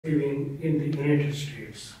living in the United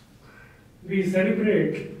States. We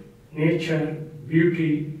celebrate nature,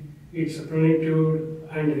 beauty, its plenitude,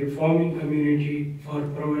 and the farming community for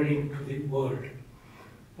providing to the world.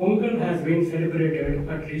 Pongal has been celebrated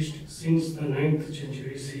at least since the 9th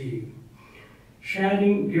century CE.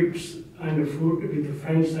 Sharing gifts and food with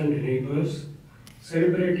friends and neighbors,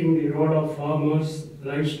 celebrating the role of farmers,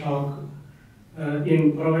 livestock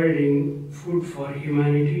in providing food for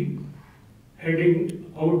humanity,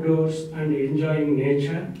 heading outdoors and enjoying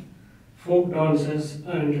nature, folk dances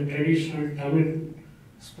and traditional Tamil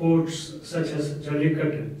sports such as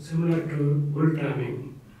Jallikattu, similar to bull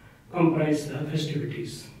taming, comprise the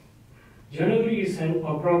festivities. January is an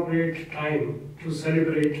appropriate time to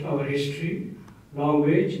celebrate our history,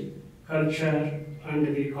 language, culture,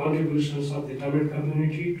 and the contributions of the Tamil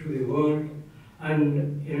community to the world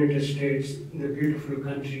and United States, the beautiful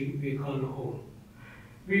country we call home.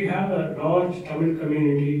 We have a large Tamil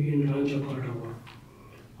community in Rancho Cordova.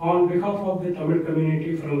 On behalf of the Tamil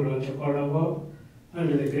community from Rancho Cordova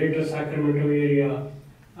and the greater Sacramento area,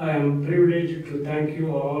 I am privileged to thank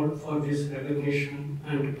you all for this recognition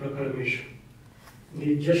and proclamation.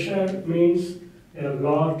 The gesture means a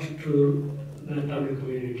lot to the Tamil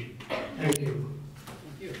community. Thank you.